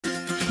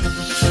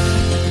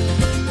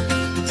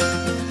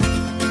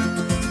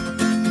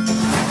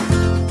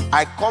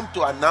I come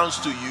to announce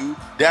to you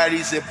there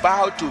is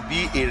about to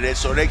be a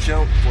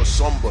resurrection for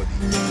somebody.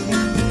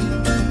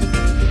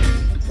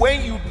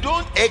 When you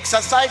don't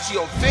exercise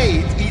your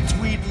faith, it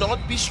will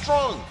not be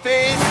strong.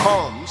 Faith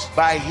comes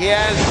by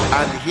hearing,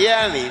 and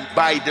hearing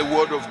by the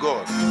word of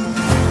God.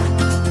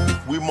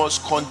 We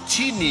must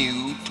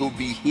continue to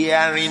be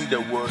hearing the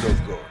word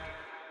of God.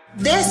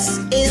 This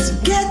is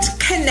Get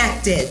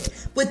Connected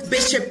with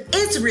Bishop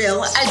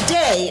Israel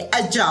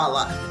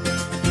Ade-Ajala.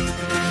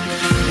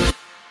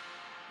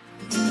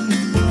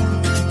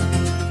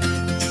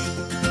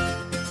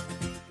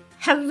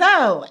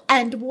 Hello,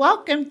 and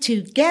welcome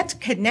to Get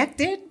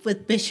Connected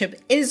with Bishop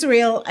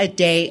Israel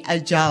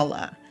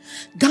Ade-Ajala,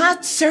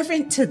 God's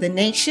servant to the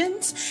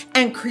nations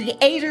and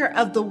creator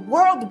of the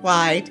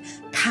worldwide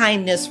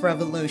kindness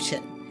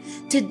revolution.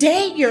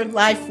 Today, your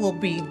life will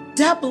be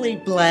doubly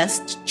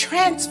blessed,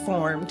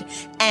 transformed,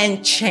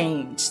 and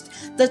changed.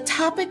 The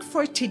topic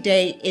for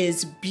today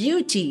is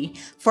beauty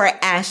for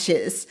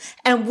ashes,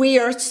 and we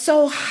are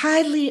so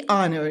highly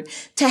honored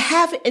to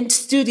have in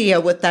studio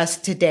with us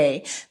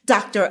today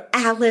Dr.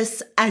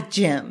 Alice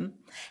Ajim.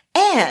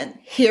 And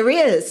here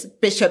is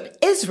Bishop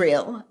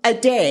Israel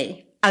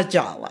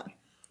Ade-Ajala.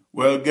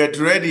 Well, get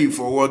ready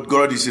for what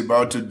God is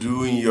about to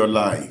do in your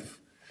life,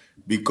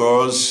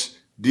 because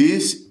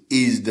this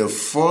is the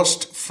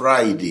first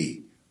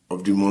Friday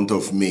of the month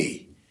of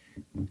May.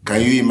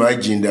 Can you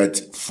imagine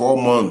that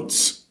 4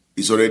 months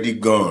is already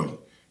gone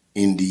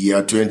in the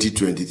year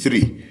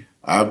 2023?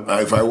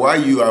 If I were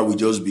you, I would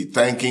just be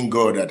thanking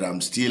God that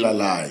I'm still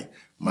alive.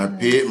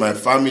 My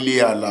family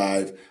are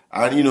alive.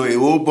 And, a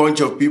whole bunch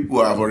of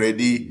people have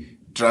already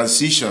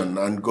transitioned,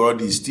 and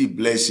God is still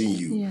blessing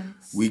you.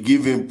 Yes. We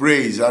give him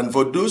praise. And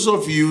for those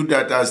of you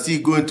that are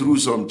still going through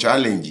some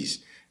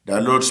challenges, the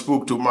Lord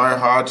spoke to my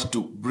heart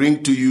to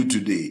bring to you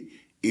today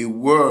a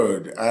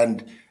word.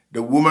 And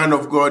the woman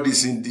of God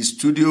is in the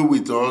studio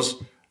with us,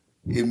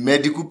 a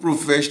medical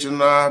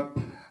professional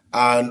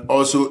and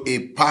also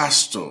a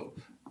pastor.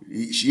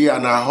 She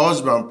and her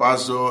husband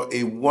pastor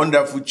a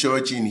wonderful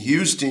church in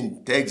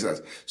Houston,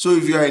 Texas. So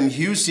if you are in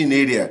Houston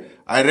area,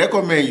 I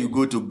recommend you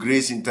go to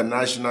Grace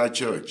International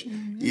Church.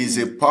 Mm-hmm. It's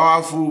a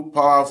powerful,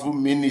 powerful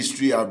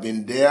ministry. I've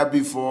been there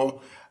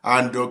before.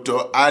 And Dr.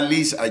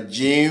 Alice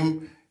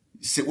Ajim,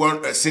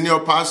 senior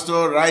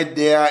pastor right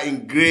there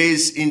in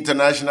Grace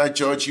International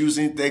Church,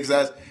 Houston,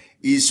 Texas,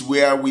 is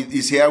here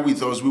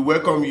with us. We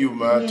welcome you,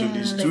 to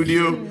the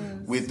studio.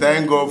 We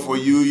thank God for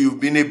you.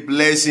 You've been a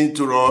blessing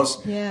to us.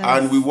 Yes.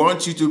 And we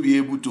want you to be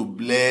able to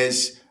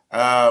bless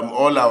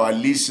all our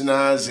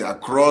listeners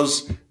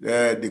across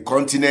the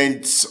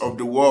continents of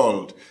the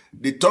world.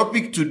 The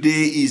topic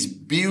today is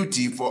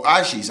beauty for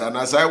ashes. And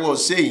as I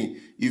was saying,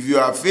 if you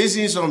are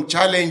facing some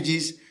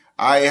challenges,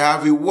 I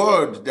have a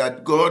word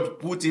that God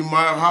put in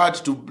my heart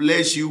to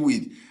bless you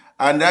with.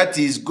 And that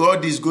is,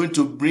 God is going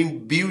to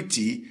bring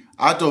beauty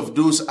out of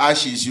those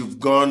ashes you've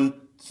gone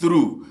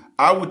through.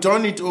 I will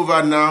turn it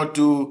over now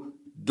to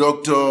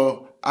Dr.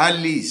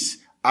 Alice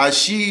as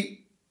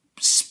she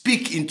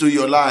speak into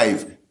your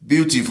life,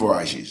 beauty for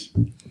ashes.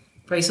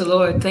 Praise the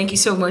Lord. Thank you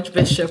so much,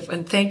 Bishop,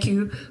 and thank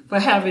you for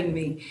having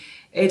me.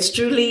 It's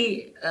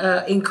truly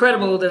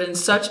incredible that in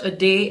such a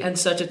day and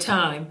such a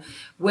time,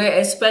 where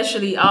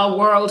especially our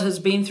world has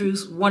been through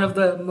one of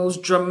the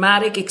most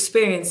dramatic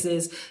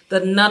experiences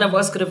that none of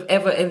us could have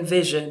ever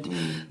envisioned.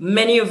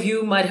 Many of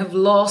you might have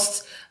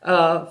lost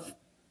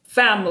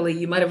family,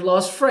 you might have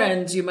lost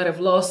friends, you might have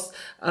lost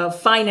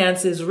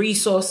finances,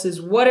 resources,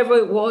 whatever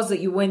it was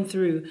that you went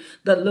through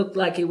that looked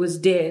like it was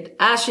dead.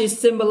 Ashes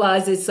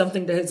symbolizes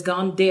something that has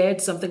gone dead,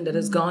 something that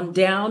has gone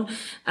down.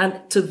 And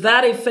to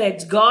that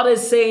effect, God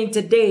is saying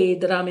today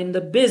that I'm in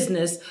the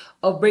business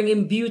of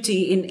bringing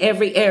beauty in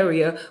every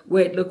area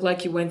where it looked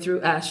like you went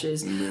through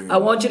ashes. I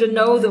want you to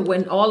know that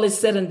when all is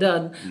said and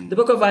done, the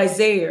book of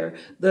Isaiah,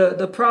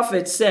 the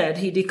prophet said,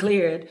 he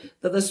declared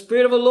that the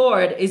Spirit of the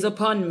Lord is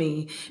upon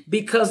me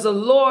because the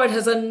Lord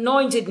has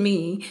anointed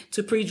me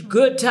to preach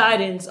good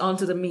tidings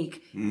unto the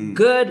meek.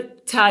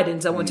 Good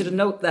tidings. I want you to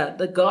note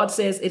that God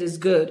says it is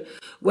good.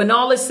 When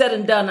all is said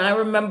and done, I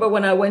remember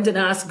when I went and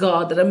asked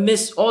God that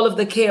amidst all of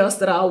the chaos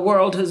that our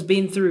world has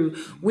been through,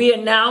 we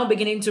are now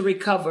beginning to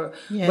recover.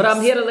 Yes. But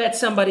I'm here to let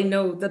somebody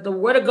know that the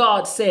word of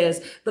God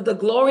says that the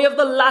glory of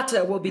the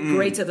latter will be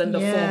greater than the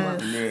former.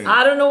 Amen.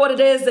 I don't know what it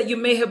is that you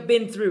may have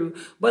been through,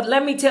 but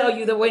let me tell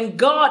you that when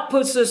God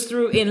puts us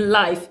through in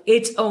life,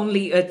 it's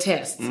only a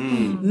test.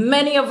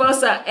 Many of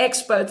us are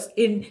experts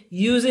in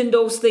using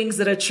those things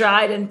that are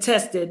tried and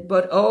tested,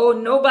 but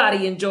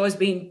nobody enjoys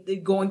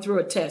going through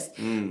a test.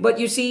 But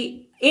you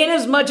see, in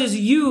as much as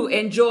you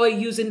enjoy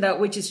using that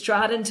which is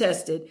tried and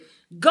tested,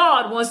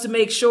 God wants to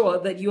make sure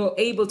that you're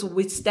able to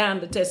withstand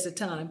the test of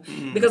time.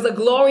 Because the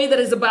glory that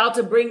is about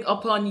to bring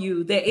upon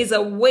you, there is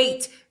a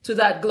weight to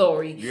that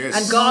glory. Yes.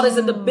 And God is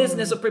in the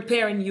business of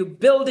preparing you,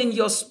 building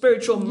your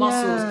spiritual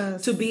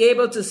muscles to be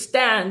able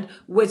to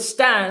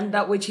withstand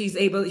that which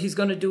he's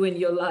going to do in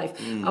your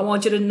life. I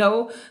want you to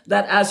know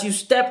that as you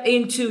step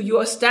into, you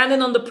are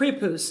standing on the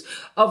prepuce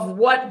of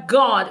what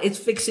God is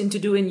fixing to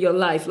do in your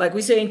life. Like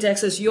we say in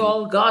Texas,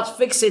 God's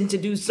fixing to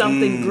do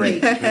something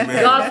great.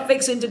 God's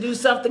fixing to do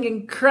something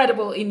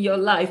incredible in your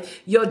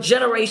life. Your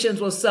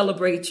generations will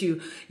celebrate you.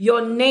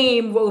 Your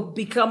name will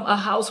become a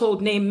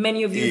household name.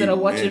 Many of you that are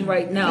watching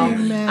right now.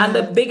 And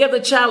the bigger the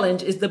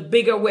challenge is, the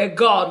bigger where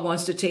God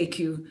wants to take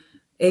you.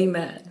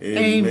 Amen.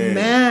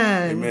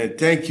 Amen.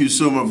 Thank you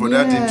so much for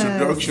that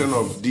introduction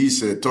of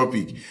this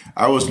topic.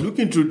 I was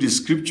looking through the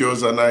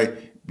scriptures and I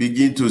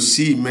begin to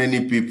see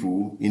many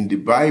people in the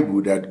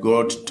Bible that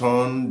God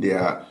turned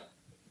their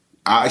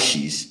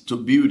ashes to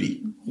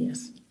beauty.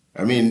 Yes.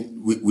 I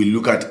mean, we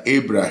look at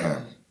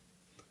Abraham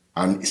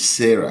and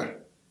Sarah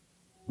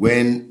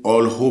when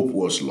all hope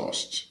was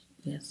lost.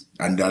 Yes.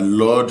 And the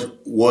Lord,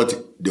 what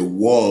the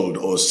world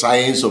or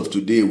science of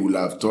today will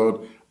have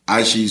thought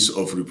ashes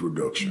of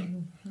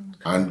reproduction.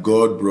 And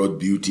God brought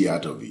beauty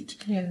out of it.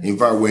 Yes. In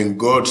fact, when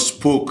God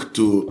spoke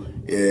to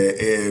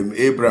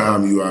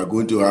Abraham, you are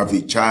going to have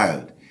a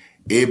child,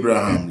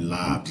 Abraham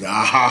laughed.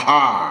 Ah, ha,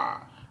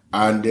 ha.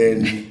 And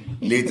then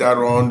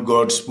later on,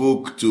 God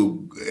spoke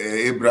to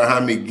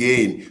Abraham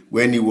again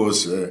when he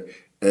was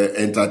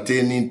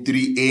entertaining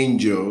 3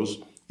 angels.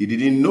 He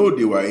didn't know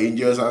they were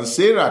angels, and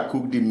Sarah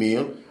cooked the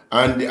meal.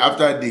 And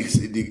after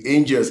the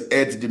angels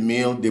ate the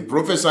meal, they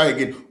prophesied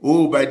again,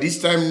 oh, by this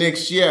time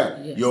next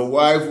year, your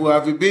wife will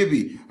have a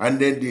baby. And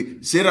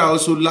then Sarah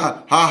also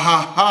laughed, ha,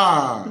 ha,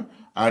 ha.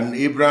 And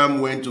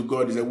Abraham went to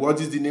God. He said, what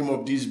is the name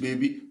of this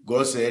baby?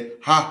 God said,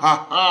 ha,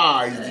 ha,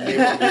 ha is the name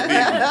of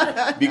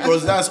the baby.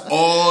 Because that's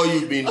all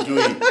you've been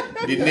doing.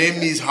 The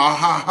name is ha,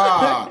 ha,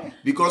 ha.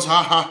 Because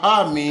ha, ha,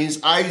 ha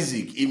means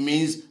Isaac. It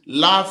means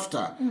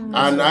laughter.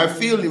 And I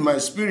feel in my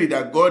spirit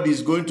that God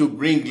is going to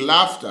bring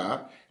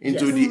laughter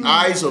into the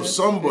eyes of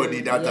somebody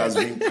that has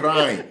been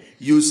crying.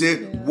 You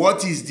say,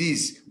 what is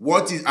this?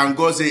 And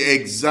God say,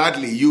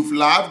 exactly. You've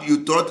laughed.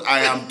 You thought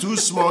I am too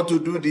small to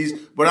do this,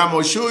 but I'm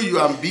going to show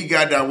you I'm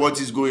bigger than what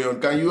is going on.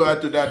 Can you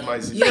add to that, my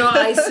sister? You know,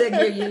 I said,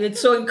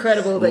 it's so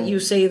incredible that you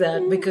say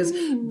that, because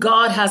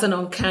God has an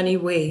uncanny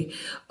way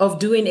of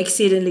doing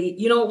exceedingly.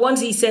 You know,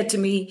 once he said to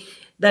me,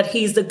 that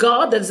he's the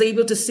God that's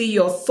able to see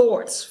your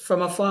thoughts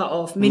from afar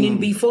off, meaning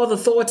before the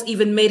thoughts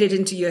even made it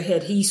into your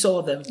head, he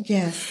saw them.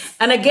 Yes.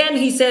 And again,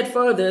 he said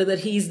further that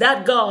he's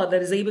that God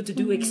that is able to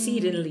do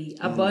exceedingly,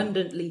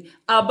 abundantly,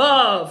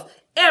 above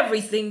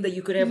everything that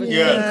you could ever think or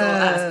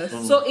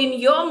ask. So in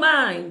your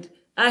mind,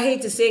 I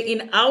hate to say,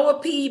 in our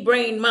pea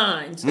brain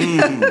minds,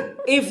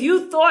 if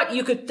you thought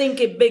you could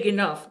think it big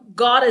enough,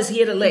 God is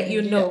here to let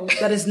you know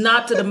that it's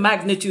not to the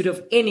magnitude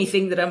of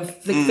anything that I'm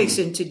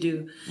fixing to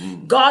do.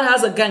 God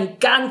has a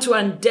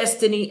gargantuan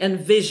destiny and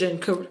vision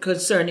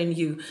concerning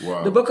you.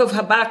 Wow. The book of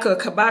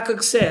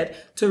Habakkuk said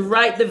to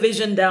write the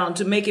vision down,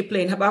 to make it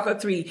plain. Habakkuk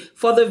 3,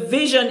 for the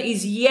vision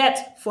is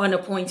yet for an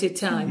appointed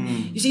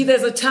time. You see,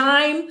 there's a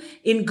time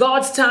in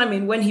God's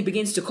timing when he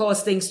begins to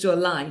cause things to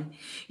align.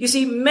 You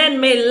see,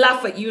 men may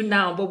laugh at you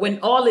now, but when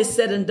all is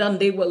said and done,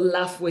 they will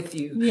laugh with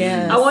you.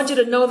 Yes. I want you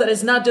to know that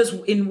it's not just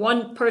in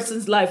one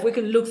person's life. We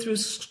can look through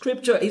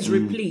scripture is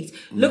replete.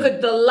 Look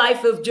at the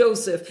life of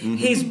Joseph.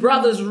 His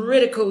brothers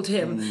ridiculed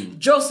him.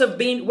 Joseph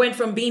went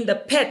from being the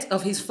pet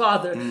of his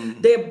father.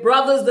 Their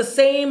brothers, the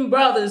same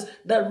brothers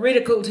that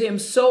ridiculed him,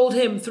 sold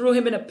him, threw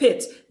him in a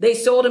pit. They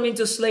sold him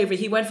into slavery.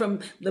 He went from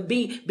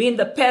being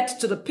the pet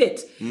to the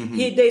pit.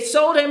 They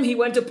sold him. He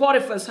went to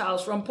Potiphar's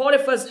house. From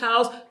Potiphar's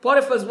house,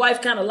 Potiphar's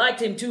wife kind of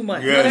liked him too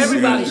much. Yes, Not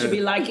everybody should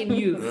be liking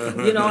you.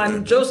 You know,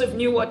 and Joseph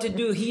knew what to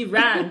do. He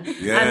ran.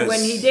 And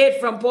when he did,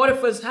 from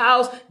Potiphar's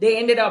house, they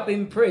ended up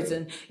in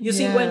prison. You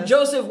see, when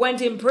Joseph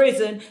went in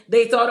prison,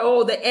 they thought,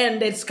 oh, the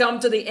end, it's come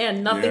to the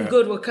end. Nothing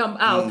good will come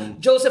out.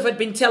 Joseph had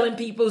been telling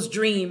people's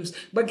dreams.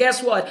 But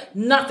guess what?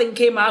 Nothing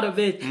came out of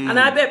it. And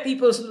I bet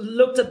people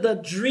looked at the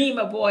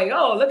dreamer boy.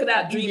 Oh, look at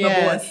that dreamer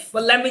boy.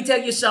 But let me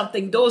tell you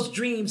something. Those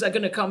dreams are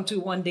going to come to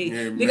one day.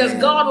 Amen. Because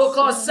God will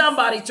cause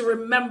somebody to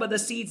remember the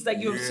seeds that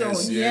you've sown.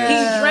 Yes.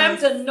 He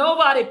dreamt and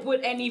nobody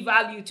put any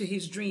value to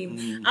his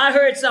dream. I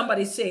heard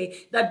somebody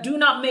say that do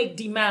not make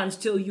demands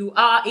till you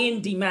are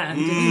in demand.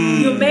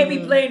 You may be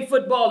playing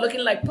football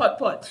looking like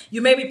putt-putt.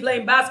 You may be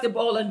playing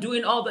basketball and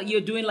doing all that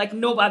you're doing like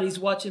nobody's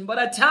watching.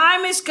 But a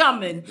time is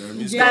coming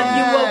that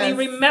you will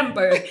be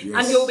remembered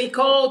and you'll be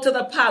called to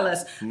the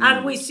palace.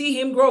 And we see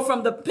him grow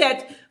from the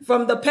pet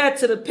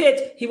to the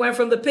pit. He went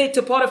from the pit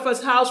to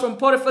Potiphar's house, from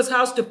Potiphar's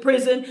house to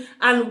prison.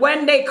 And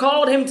when they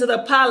called him to the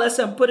palace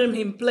and put him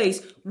in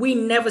place, we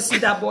never see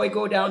that boy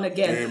go down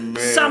again.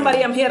 Amen.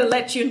 Somebody, I'm here to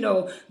let you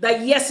know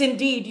that yes,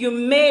 indeed, you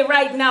may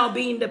right now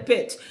be in the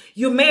pit.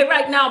 You may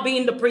right now be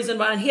in the prison,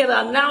 but I'm here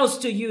to announce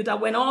to you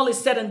that when all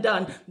is said and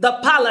done, the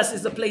palace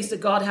is the place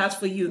that God has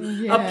for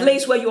you. A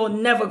place where you'll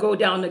never go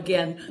down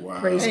again.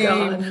 Wow. Praise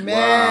God.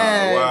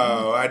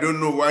 Wow. I don't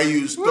know why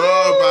you stop.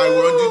 I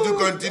want you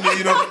to continue.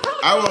 You know,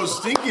 I was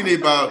thinking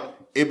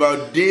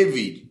about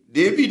David.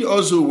 David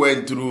also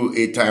went through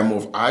a time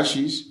of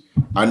ashes,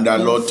 and the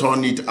Lord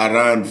turned it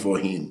around for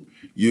him.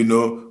 You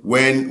know,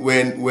 when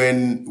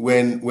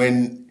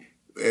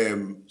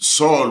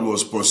Saul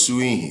was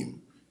pursuing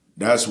him,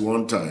 that's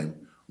one time.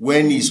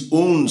 When his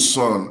own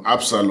son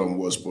Absalom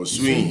was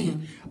pursuing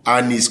him,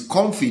 and his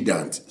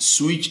confidence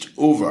switched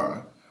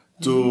over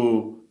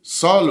to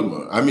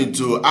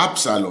to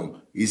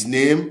Absalom, his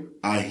name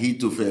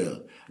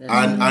Ahithophel.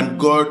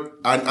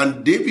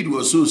 And David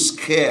was so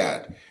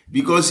scared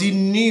because he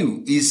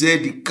knew, he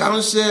said, the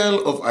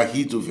counsel of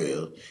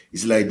Ahithophel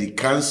is like the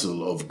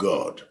counsel of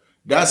God.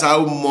 That's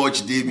how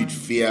much David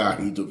feared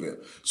Ahithophel.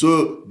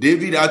 So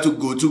David had to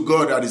go to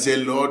God and he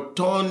said, Lord,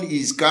 turn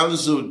his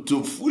counsel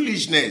to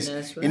foolishness.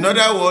 Right. In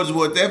other words,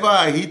 whatever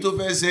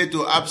Ahithophel said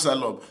to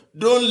Absalom,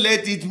 don't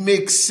let it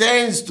make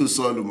sense to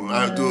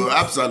to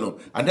Absalom.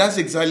 And that's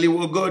exactly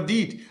what God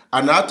did.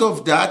 And out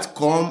of that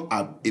come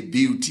a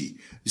beauty.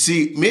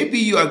 See, maybe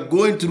you are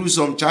going through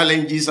some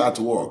challenges at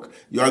work.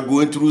 You are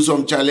going through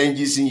some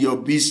challenges in your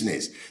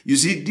business. You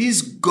see,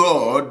 this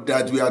God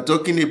that we are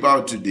talking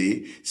about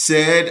today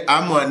said,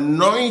 I'm going to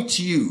anoint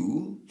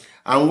you.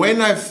 And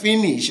when I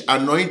finish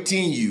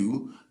anointing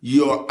you,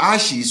 your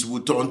ashes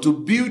will turn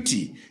to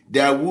beauty.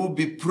 There will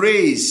be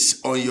praise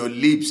on your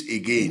lips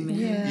again.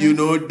 Yeah. You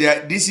know,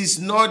 that this is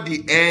not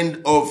the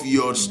end of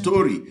your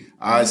story.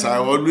 As I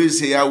always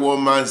say, a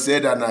woman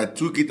said, and I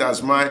took it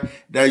as mine,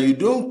 that you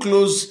don't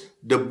close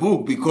the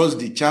book because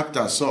the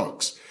chapter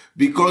sucks.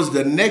 Because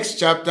the next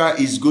chapter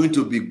is going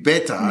to be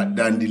better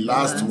than the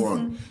last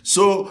one.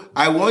 So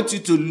I want you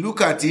to look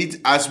at it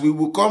as we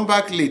will come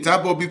back later.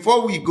 But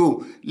before we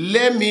go,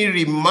 let me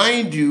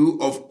remind you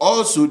of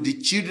also the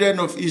children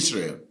of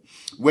Israel.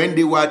 When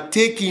they were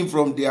taken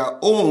from their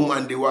home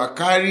and they were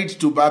carried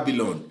to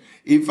Babylon.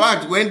 In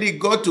fact, when they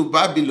got to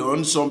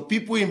Babylon, some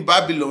people in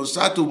Babylon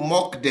started to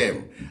mock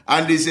them.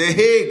 And they say,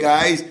 hey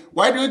guys,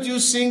 why don't you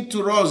sing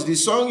to us the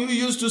song you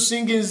used to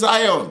sing in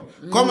Zion?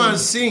 Come and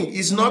sing.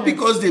 It's not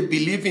because they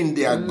believe in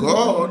their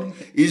God.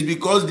 It's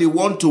because they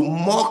want to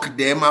mock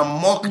them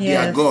and mock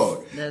their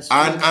God.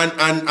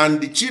 And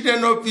the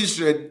children of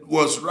Israel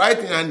was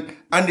writing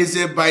and they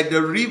said, by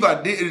the river,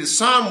 the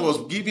psalm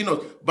was giving us,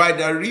 by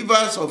the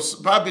rivers of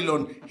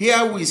Babylon,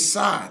 here we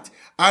sat.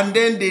 And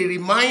then they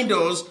remind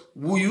us,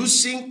 will you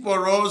sing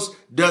for us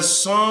the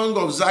song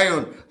of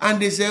Zion?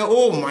 And they say,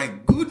 oh my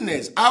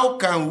goodness, how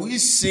can we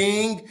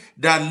sing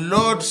the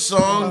Lord's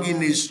song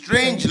in a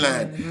strange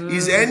land?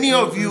 Is any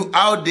of you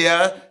out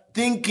there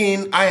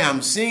thinking I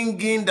am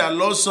singing the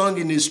Lord's song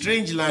in a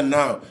strange land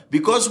now?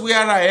 Because where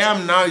I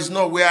am now is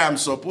not where I'm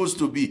supposed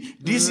to be.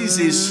 This is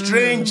a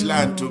strange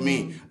land to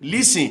me.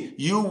 Listen,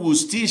 you will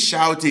still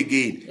shout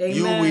again. Amen.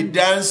 You will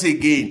dance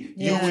again.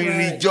 Yeah, you will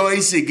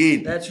rejoice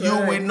again. That's right. You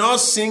will not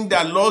sing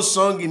the Lord's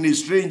song in a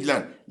strange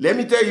land. Let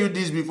me tell you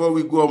this before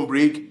we go on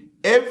break.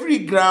 Every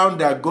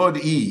ground that God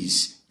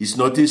is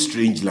not a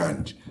strange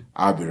land.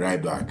 I'll be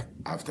right back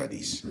after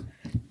this.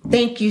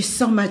 Thank you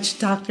so much,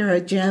 Dr.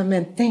 Ajim,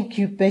 and thank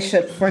you,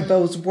 Bishop, for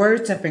those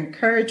words of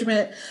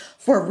encouragement,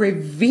 for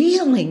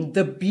revealing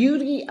the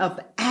beauty of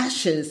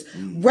ashes,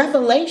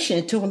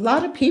 revelation to a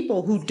lot of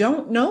people who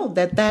don't know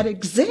that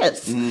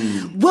exists.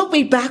 We'll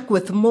be back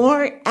with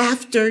more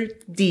after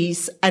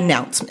these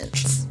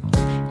announcements.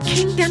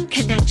 Kingdom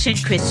Connection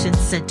Christian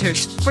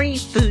Center's free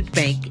food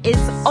bank is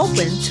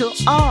open to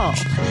all.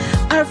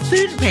 Our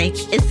food bank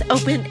is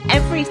open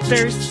every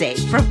Thursday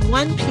from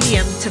 1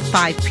 p.m. to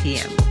 5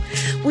 p.m.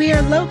 We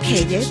are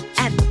located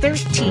at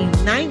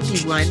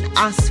 1391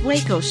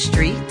 Oswego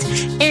Street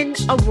in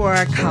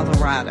Aurora,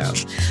 Colorado.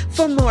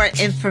 For more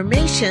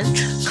information,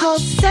 call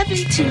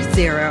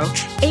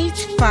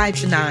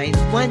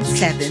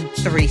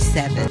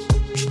 720-859-1737.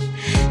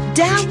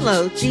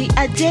 Download the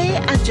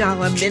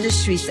Ade-Ajala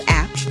Ministries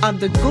app on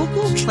the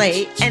Google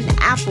Play and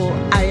Apple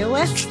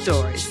iOS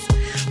stores.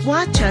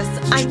 Watch us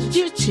on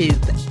YouTube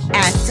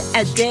at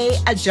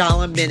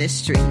Ade-Ajala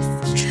Ministries.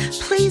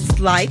 Please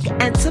like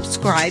and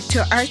subscribe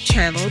to our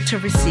channel to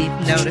receive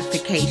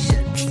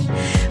notifications.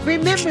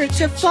 Remember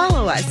to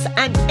follow us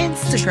on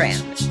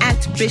Instagram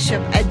at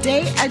Bishop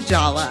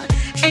Ade-Ajala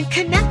and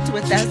connect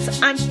with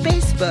us on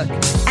Facebook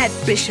at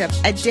Bishop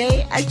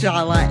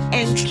Ade-Ajala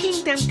and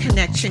Kingdom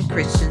Connection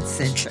Christian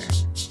Center.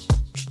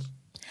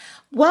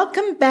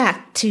 Welcome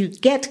back to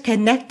Get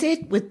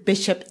Connected with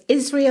Bishop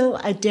Israel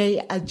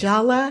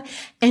Ade-Ajala.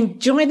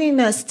 And joining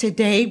us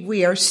today,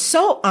 we are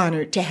so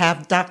honored to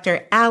have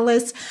Dr.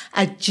 Alice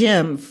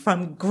Ajim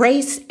from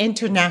Grace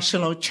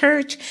International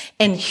Church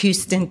in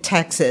Houston,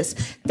 Texas.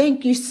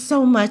 Thank you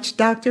so much,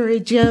 Dr.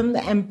 Ajim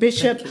and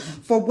Bishop,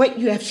 for what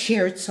you have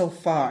shared so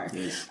far.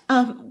 Yes.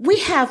 We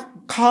have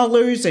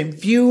callers and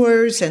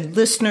viewers and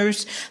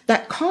listeners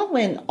that call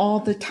in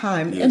all the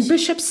time. Yes. And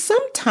Bishop,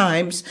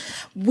 sometimes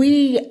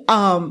we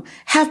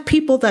have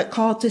people that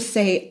call to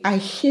say, I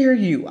hear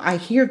you. I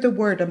hear the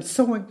word. I'm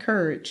so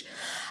encouraged.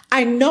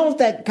 I know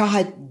that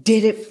God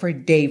did it for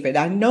David.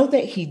 I know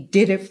that he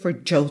did it for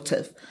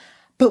Joseph.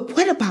 But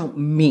what about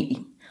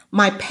me?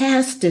 My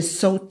past is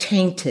so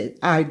tainted.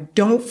 I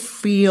don't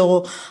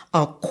feel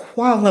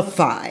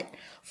qualified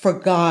for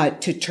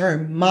God to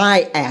turn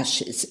my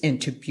ashes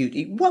into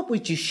beauty? What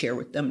would you share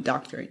with them,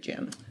 Dr.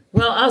 Ajala?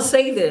 Well, I'll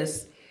say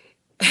this.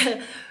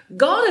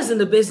 God is in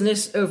the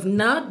business of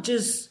not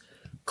just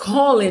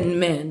calling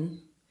men,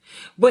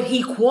 but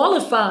he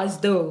qualifies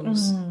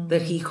those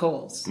that he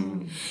calls.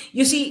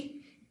 You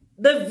see,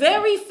 the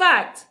very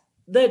fact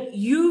that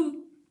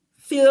you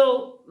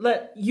feel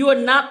that you are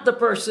not the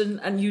person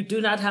and you do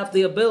not have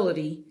the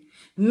ability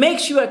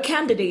makes you a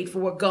candidate for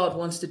what God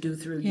wants to do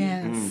through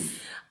you.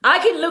 I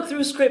can look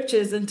through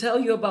scriptures and tell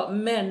you about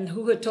men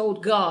who had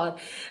told God.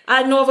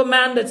 I know of a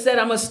man that said,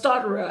 I'm a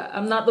stutterer.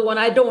 I'm not the one.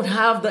 I don't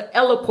have the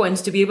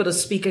eloquence to be able to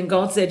speak. And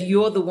God said,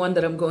 you're the one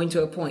that I'm going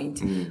to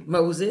appoint,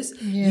 Moses.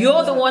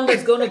 You're the one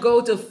that's going to go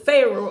to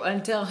Pharaoh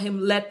and tell him,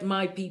 let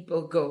my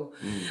people go.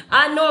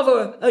 I know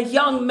of a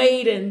young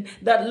maiden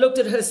that looked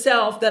at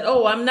herself that,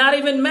 oh, I'm not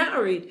even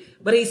married.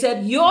 But he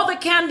said, you're the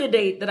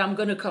candidate that I'm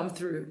going to come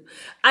through.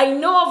 I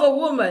know of a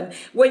woman,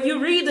 when you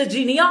read the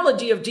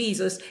genealogy of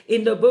Jesus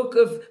in the book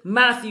of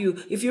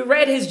Matthew, if you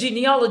read his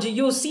genealogy,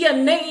 you'll see a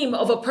name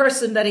of a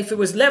person that if it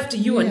was left to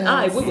you and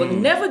I, we will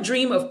never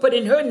dream of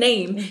putting her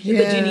name in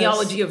the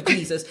genealogy of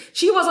Jesus.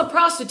 She was a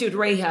prostitute,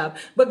 Rahab,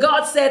 but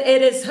God said,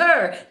 it is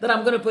her that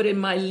I'm going to put in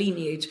my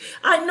lineage.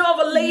 I know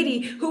of a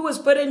lady who was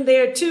put in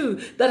there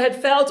too, that had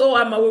felt, oh,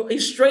 I'm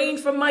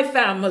estranged from my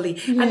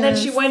family. And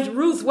then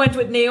Ruth went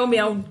with Naomi,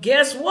 and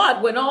guess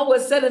what? When all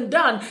was said and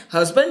done,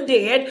 husband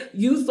dead,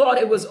 you thought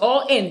it was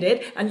all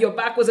ended and your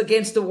back was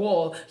against the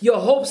wall. Your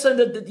hopes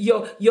and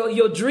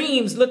your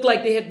dreams looked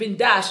like they had been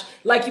dashed,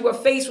 like you were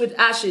faced with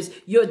ashes.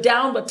 You're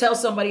down, but tell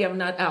somebody I'm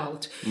not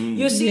out.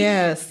 You see,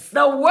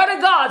 the word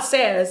of God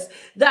says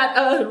that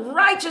a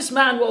righteous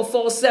man will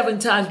fall 7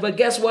 times, but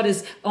guess what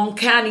is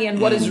uncanny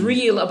and what is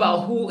real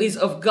about who is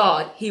of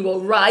God? He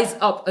will rise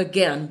up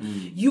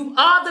again. You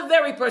are the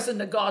very person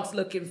that God's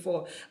looking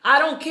for. I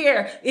don't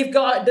care if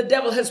the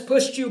devil has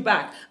pushed you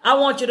back. I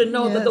want you to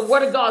know that the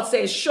word of God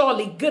says,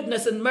 surely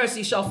goodness and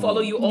mercy shall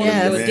follow you all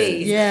of your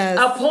days.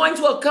 A point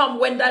will come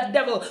when that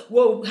devil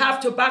will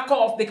have to back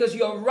off because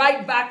you're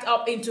right backed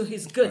up into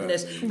his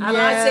goodness. And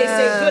I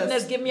say,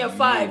 goodness, give me a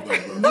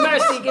 5.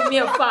 Mercy, give me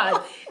a 5.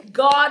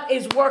 God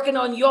is working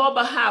on your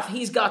behalf.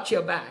 He's got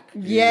your back.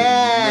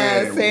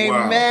 Yes,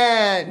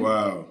 amen.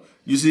 Wow.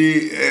 You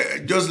see,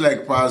 just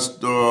like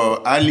Pastor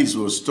Alice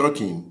was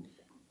talking,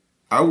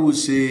 I would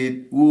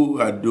say, who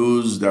are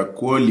those that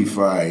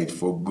qualified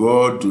for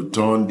God to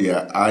turn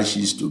their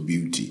ashes to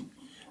beauty?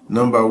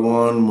 Number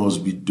 1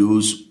 must be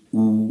those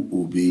who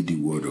obey the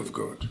word of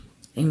God.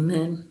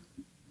 Amen.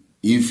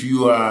 If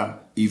you are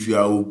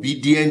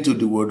obedient to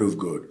the word of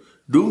God,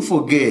 don't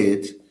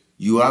forget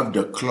you have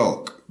the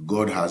clock.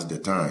 God has the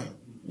time.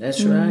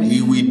 That's right.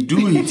 He will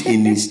do it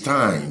in his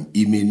time.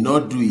 He may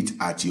not do it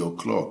at your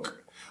clock.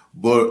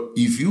 But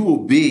if you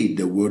obey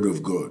the word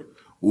of God,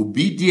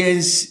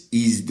 obedience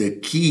is the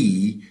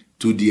key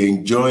to the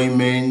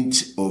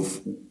enjoyment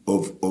of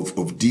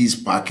this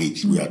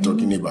package we are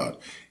talking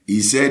about.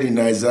 He said in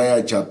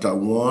Isaiah chapter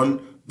 1,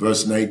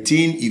 verse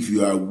 19, if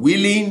you are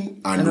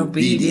willing and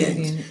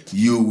obedient,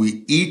 you will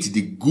eat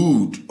the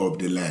good of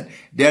the land.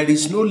 There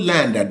is no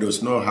land that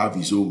does not have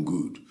its own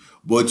good,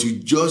 but you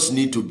just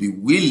need to be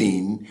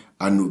willing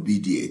and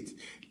obedient.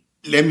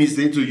 Let me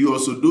say to you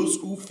also, those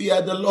who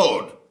fear the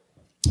Lord,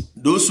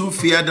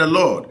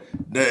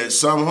 the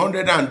Psalm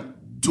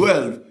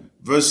 112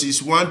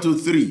 verses 1 to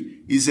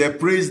 3, he said,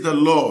 praise the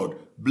Lord.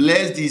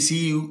 Blessed is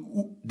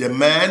the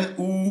man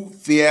who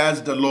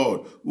fears the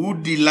Lord, who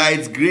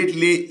delights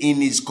greatly in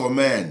his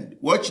command.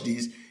 Watch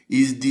this.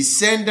 His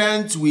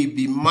descendants will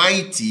be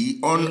mighty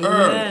on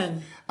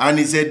earth. And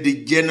he said,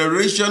 the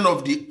generation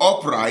of the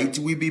upright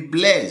will be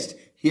blessed.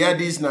 Hear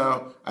this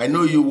now. I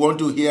know you want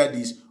to hear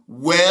this.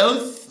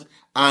 Wealth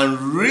and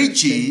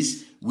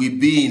riches will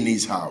be in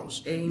his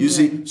house. Amen. You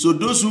see, so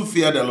those who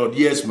fear the Lord,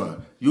 yes,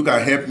 ma'am, you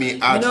can help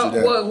me add to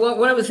that.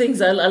 One of the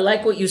things I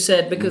like what you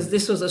said, because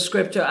this was a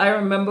scripture. I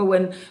remember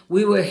when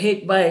we were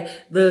hit by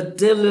the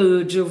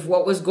deluge of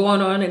what was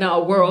going on in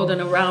our world and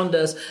around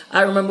us.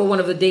 I remember one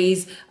of the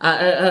days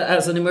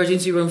as an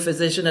emergency room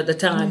physician at the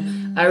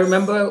time, I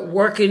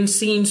remember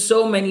seeing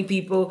so many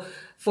people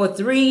for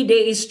 3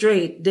 days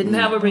straight, didn't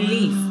have a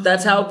relief.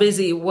 That's how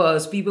busy it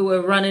was. People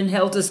were running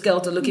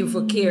helter-skelter looking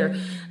for care.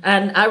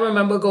 And I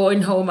remember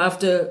going home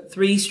after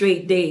 3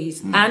 straight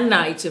days and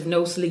nights of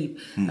no sleep.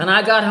 And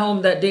I got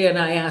home that day and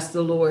I asked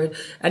the Lord,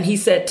 and he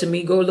said to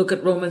me, go look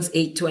at Romans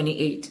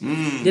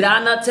 8:28. Did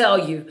I not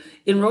tell you?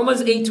 In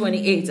Romans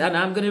 8:28, and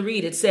I'm going to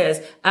read, it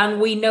says, and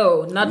we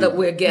know, not that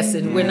we're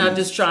guessing, we're not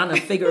just trying to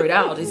figure it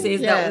out. It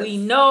says that we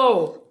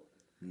know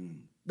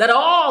that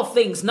all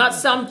things, not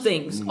some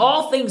things,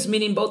 all things,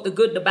 meaning both the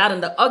good, the bad,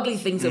 and the ugly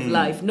things of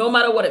life, no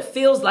matter what it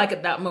feels like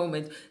at that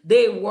moment,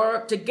 they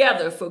work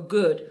together for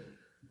good.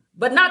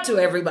 But not to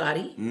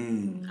everybody.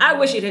 I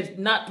wish it had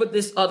not put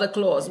this other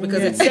clause,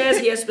 because it says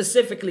here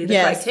specifically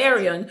the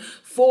criterion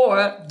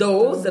for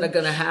those that are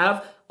going to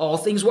have all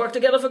things work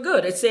together for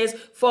good. It says,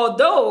 for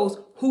those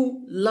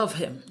who love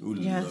him.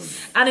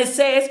 And it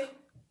says,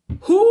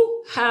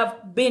 who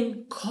have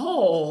been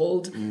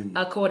called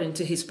according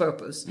to his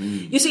purpose.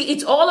 You see,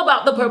 it's all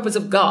about the purpose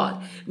of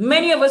God.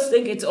 Many of us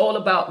think it's all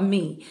about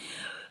me.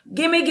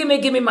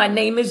 Gimme, my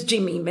name is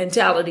Jimmy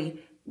mentality.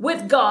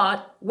 With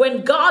God,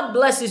 when God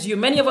blesses you,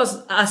 many of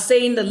us are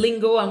saying the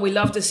lingo and we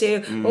love to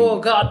say, oh,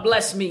 God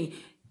bless me.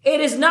 It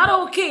is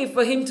not okay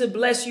for him to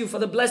bless you, for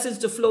the blessings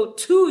to flow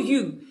to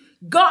you.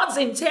 God's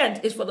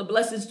intent is for the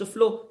blessings to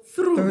flow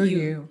through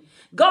you.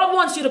 God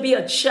wants you to be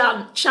a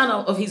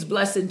channel of his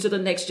blessing to the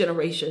next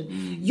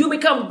generation. You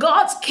become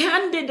God's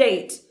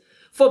candidate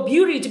for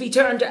beauty to be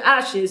turned to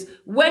ashes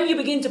when you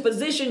begin to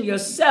position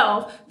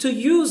yourself to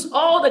use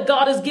all that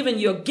God has given,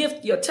 your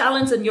gift, your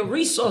talents, and your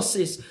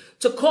resources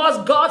to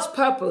cause God's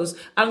purpose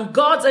and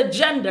God's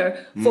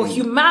agenda for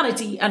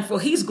humanity and for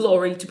his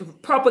glory to be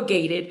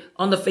propagated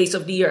on the face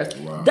of the earth.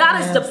 Wow.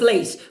 That is the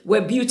place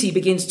where beauty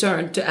begins to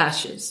turn to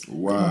ashes.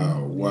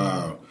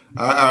 Wow.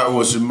 I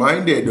was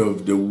reminded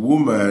of the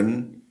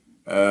woman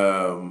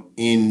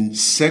in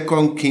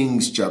 2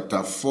 Kings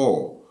chapter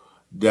 4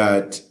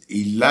 that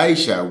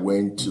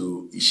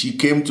she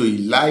came to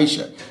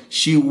Elisha.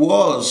 She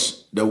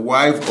was the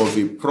wife of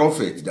a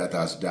prophet that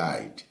has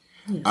died.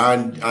 Yes.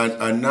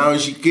 And now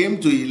she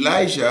came to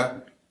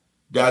Elisha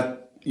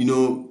that,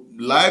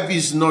 life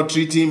is not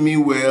treating me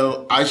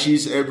well,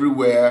 ashes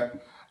everywhere,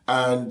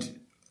 and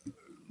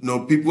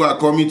people are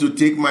coming to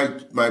take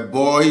my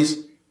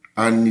boys.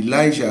 And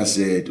Elisha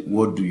said,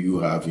 what do you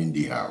have in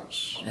the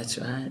house? That's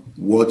right.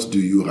 What do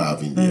you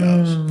have in the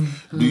house?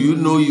 Do you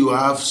know you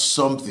have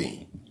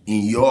something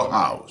in your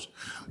house?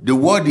 The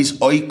word is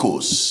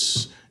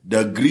oikos.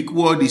 The Greek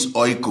word is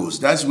oikos.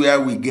 That's where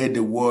we get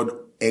the word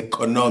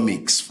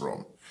economics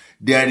from.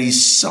 There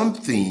is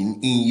something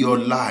in your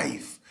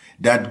life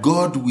that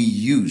God will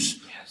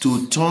use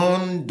to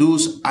turn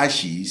those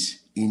ashes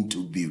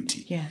into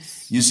beauty.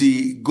 Yes. You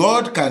see,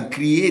 God can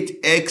create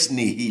ex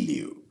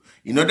nihilo.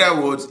 In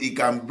other words, he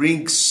can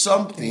bring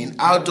something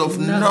out of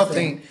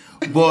nothing.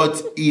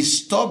 But he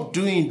stopped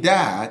doing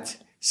that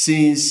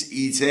since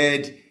he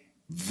said,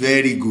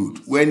 very good,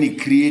 when he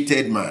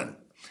created man.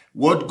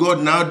 What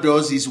God now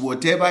does is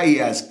whatever he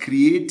has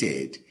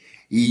created,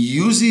 he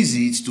uses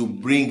it to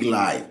bring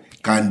life.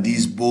 Can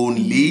this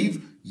bone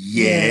live?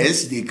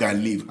 Yes, they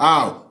can live.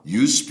 How?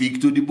 You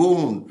speak to the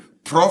bone.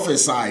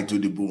 Prophesy to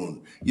the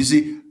bone. You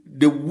see,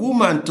 the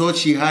woman thought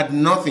she had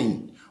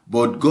nothing.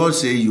 But God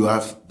said, you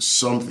have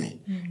something.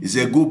 He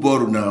said, go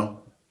borrow now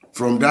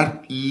from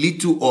that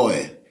little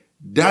oil,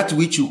 that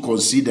which you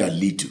consider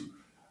little.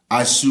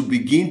 As you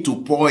begin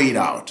to pour it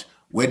out,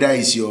 whether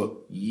it's your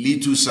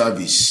little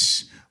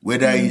service,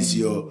 whether it's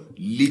your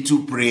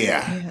little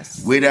prayer,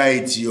 whether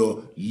it's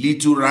your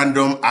little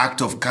random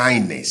act of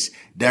kindness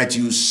that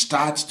you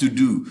start to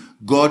do,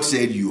 God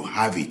said, you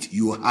have it,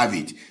 you have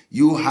it,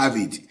 you have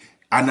it.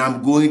 And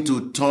I'm going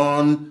to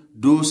turn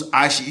those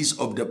ashes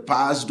of the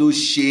past,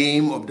 those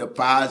shame of the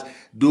past,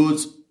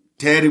 those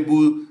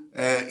terrible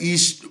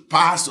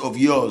past of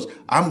yours,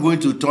 I'm going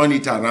to turn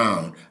it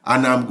around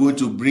and I'm going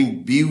to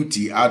bring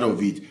beauty out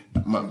of it.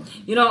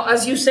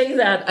 As you say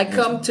that, I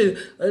come to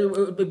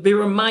be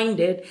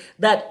reminded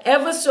that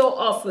ever so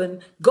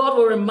often, God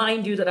will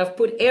remind you that I've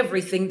put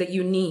everything that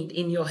you need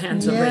in your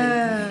hands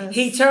already.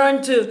 He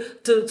turned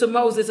to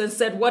Moses and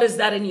said, what is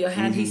that in your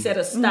hand? He said,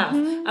 a staff.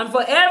 And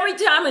for every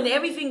time and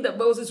everything that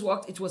Moses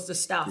walked, it was the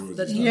staff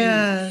that he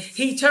used.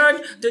 He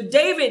turned to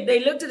David.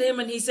 They looked at him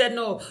and he said,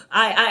 no,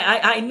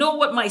 I know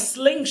what my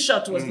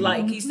slingshot was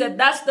like. He said,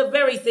 that's the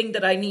very thing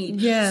that I need.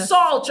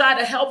 Saul tried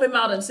to help him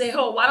out and say,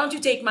 oh, why don't you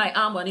take my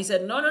armor? And he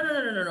said, no.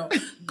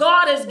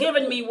 God has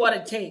given me what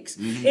it takes.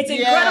 It's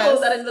incredible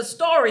that in the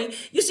story,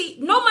 you see,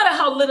 no matter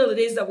how little it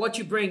is that what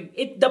you bring,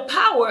 the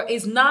power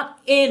is not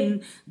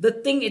in the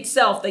thing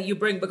itself that you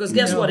bring, because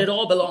guess what? It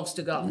all belongs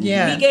to God. He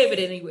gave it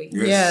anyway.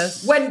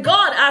 When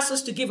God asks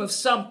us to give of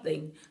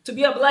something, to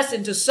be a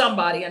blessing to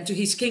somebody and to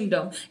his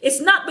kingdom,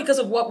 it's not because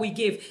of what we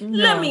give.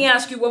 Let me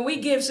ask you, when we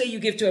give, say you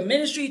give to a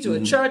ministry, to a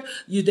church,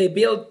 they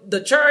build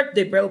the church,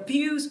 they build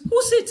pews.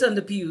 Who sits on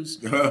the pews?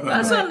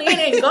 It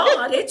ain't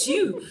God, it's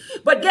you.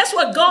 But guess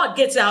what God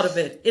gets out of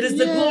it? It is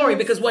the glory,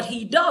 because what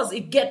he does,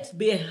 it gets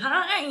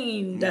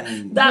behind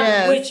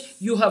that which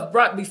you have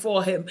brought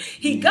before him.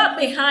 He got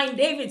behind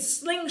David's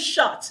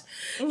slingshot.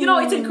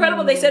 It's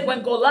incredible. They said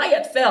when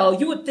Goliath fell,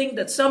 you would think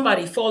that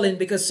somebody falling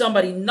because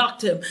somebody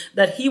knocked him,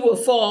 that he will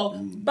fall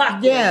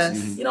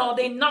backwards.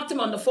 They knocked him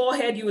on the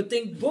forehead. You would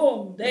think,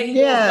 boom, there he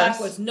goes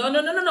backwards. No.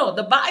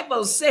 The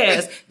Bible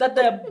says that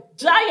the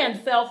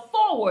giant fell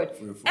forward.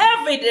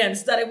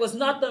 Evidence that it was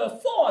not the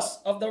force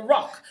of the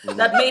rock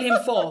that made him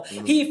fall.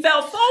 He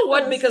fell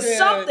forward because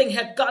something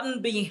had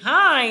gotten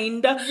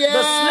behind the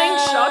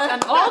slingshot,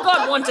 and all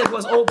God wanted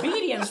was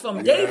obedience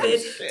from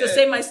David to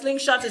say, my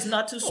slingshot is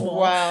not too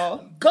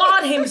small.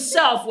 God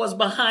himself was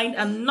behind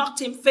and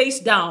knocked him face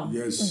down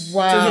to his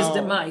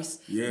demise.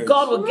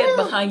 God will get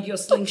behind your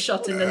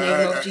slingshot in the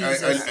name of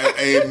Jesus.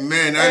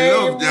 Amen. I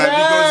love that,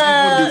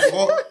 because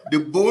even the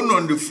bone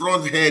on the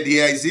front head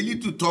here is a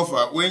little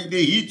tougher when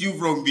they hit you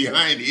from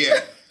behind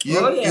here.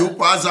 You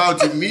pass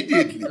out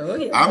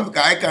immediately. Oh,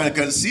 I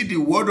can see the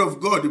word of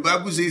God. The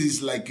Bible says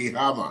it's like a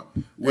hammer.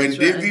 When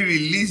David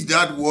released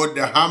that word,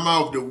 the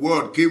hammer of the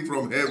word came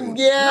from heaven.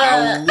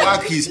 And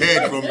whacked his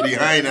head from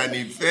behind and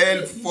he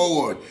fell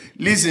forward.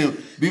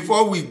 Listen,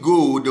 before we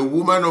go, the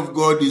woman of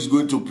God is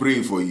going to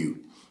pray for you.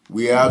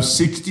 We have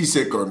 60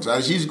 seconds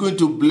and she's going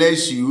to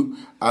bless you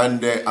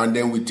and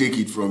then we take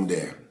it from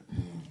there.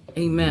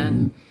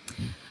 Amen.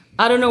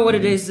 I don't know what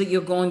it is that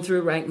you're going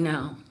through right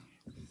now.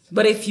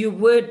 But if you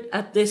would,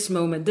 at this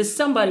moment, there's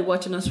somebody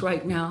watching us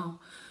right now.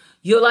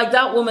 You're like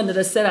that woman that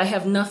has said, I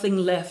have nothing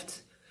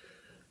left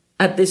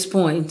at this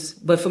point,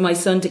 but for my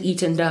son to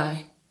eat and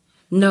die.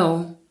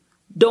 No,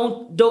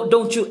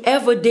 don't you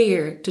ever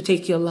dare to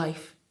take your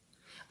life.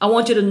 I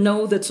want you to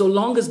know that so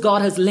long as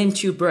God has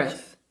lent you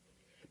breath,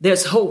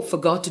 there's hope for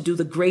God to do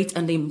the great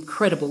and the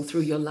incredible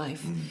through your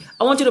life.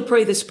 I want you to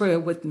pray this prayer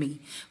with me.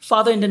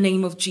 Father, in the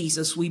name of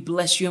Jesus, we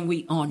bless you and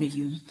we honor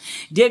you.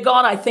 Dear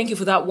God, I thank you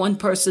for that one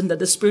person that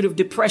the spirit of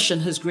depression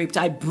has gripped.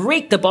 I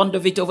break the bond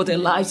of it over their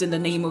lives in the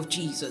name of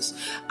Jesus.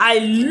 I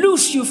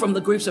loose you from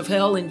the grips of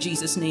hell in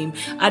Jesus' name.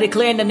 I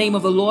declare in the name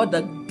of the Lord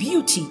that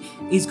beauty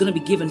is going to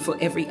be given for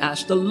every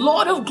ash. The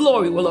Lord of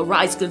glory will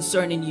arise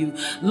concerning you.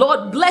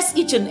 Lord, bless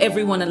each and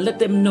every one and let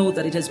them know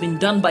that it has been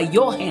done by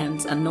your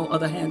hands and no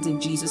other hands in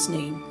Jesus'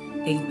 name.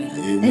 Amen.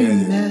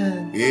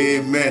 Amen.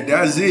 Amen.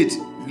 That's it.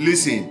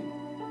 Listen,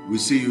 we'll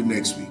see you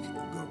next week.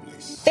 God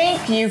bless.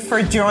 Thank you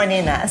for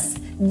joining us.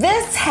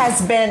 This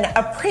has been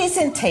a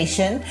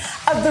presentation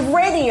of the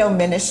radio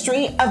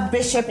ministry of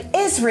Bishop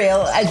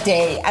Israel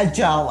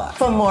Ade-Ajala.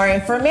 For more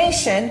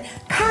information,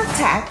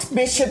 contact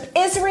Bishop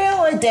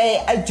Israel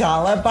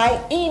Ade-Ajala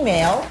by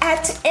email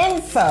at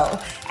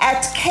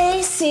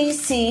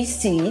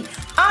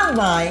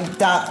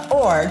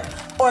info@kccconline.org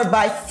or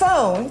by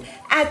phone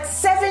at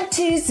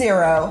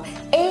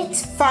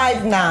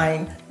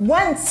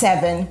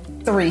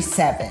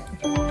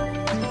 720-859-1737.